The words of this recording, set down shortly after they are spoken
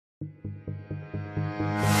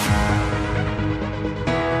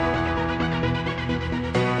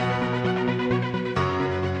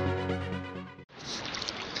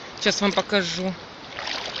Сейчас вам покажу.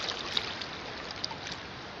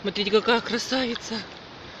 Смотрите, какая красавица.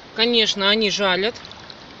 Конечно, они жалят.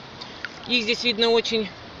 Их здесь видно очень.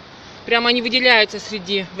 Прямо они выделяются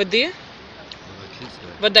среди воды.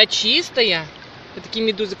 Вода чистая. Вот такие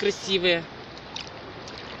медузы красивые.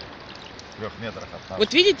 В 3 метрах от нас.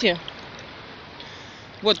 Вот видите?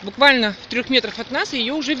 Вот буквально в 3 метрах от нас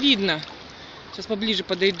ее уже видно. Сейчас поближе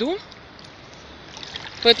подойду.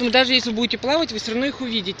 Поэтому даже если вы будете плавать, вы все равно их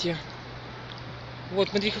увидите. Вот,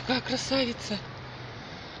 смотри, какая красавица.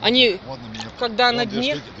 Они, когда на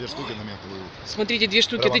дне... Две штуки на меня плывут. Смотрите, 2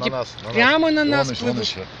 штуки. Прямо Вот эти на нас, прямо на нас плывут.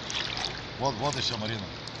 Вот еще Марина.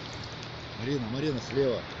 Марина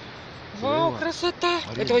слева. Вау, слева. красота.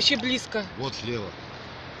 Марина. Это вообще близко. Вот слева.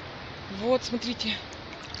 Вот, смотрите.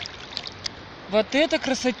 Вот это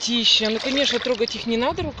красотища. Ну, конечно, трогать их не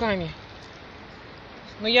надо руками.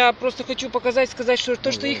 Но я просто хочу показать, сказать, что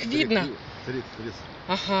то, что их видно. Смотри.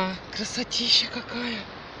 Ага, красотища какая.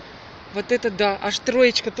 Вот это да, аж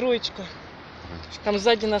троечка. Там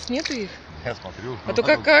сзади нас нету их? Я смотрю. А то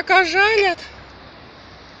как жалят.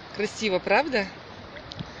 Красиво, правда?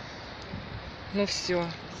 Ну все.